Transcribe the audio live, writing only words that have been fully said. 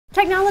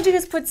Technology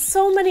has put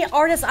so many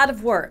artists out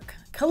of work.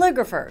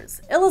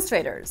 Calligraphers,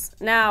 illustrators,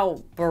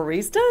 now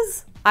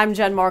baristas? I'm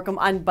Jen Markham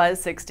on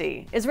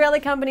Buzz60. Israeli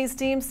company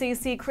Steam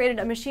CC created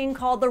a machine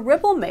called the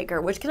Ripple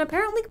Maker, which can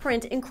apparently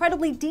print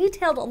incredibly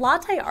detailed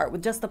latte art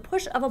with just the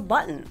push of a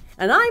button.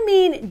 And I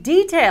mean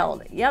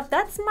detailed. Yep,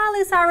 that's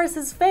Miley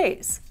Cyrus's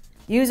face.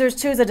 Users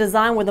choose a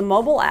design with a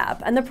mobile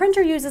app, and the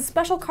printer uses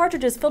special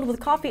cartridges filled with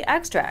coffee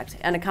extract,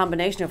 and a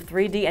combination of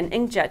 3D and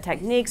inkjet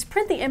techniques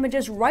print the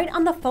images right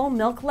on the foam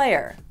milk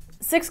layer.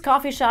 6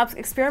 coffee shops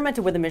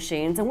experimented with the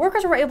machines, and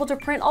workers were able to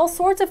print all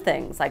sorts of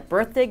things like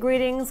birthday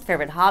greetings,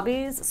 favorite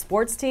hobbies,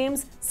 sports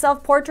teams,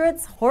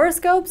 self-portraits,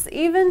 horoscopes,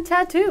 even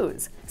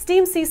tattoos.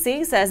 Steam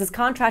CC says it's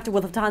contracted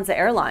with Lufthansa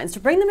Airlines to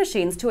bring the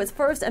machines to its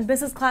first and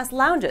business class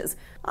lounges.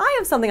 I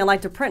have something I'd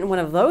like to print in one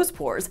of those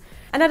pours.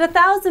 And at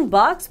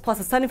 $1,000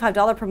 plus a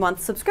 $75 per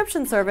month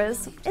subscription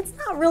service, it's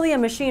not really a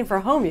machine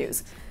for home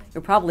use.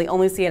 You'll probably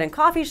only see it in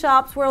coffee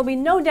shops where it'll be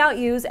no doubt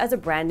used as a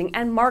branding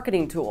and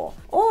marketing tool.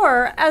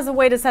 Or as a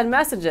way to send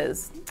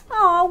messages.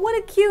 Aw, what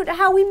a cute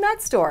how we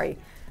met story.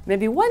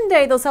 Maybe one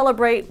day they'll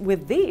celebrate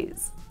with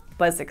these.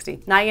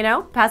 Buzz60. Now you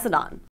know, pass it on.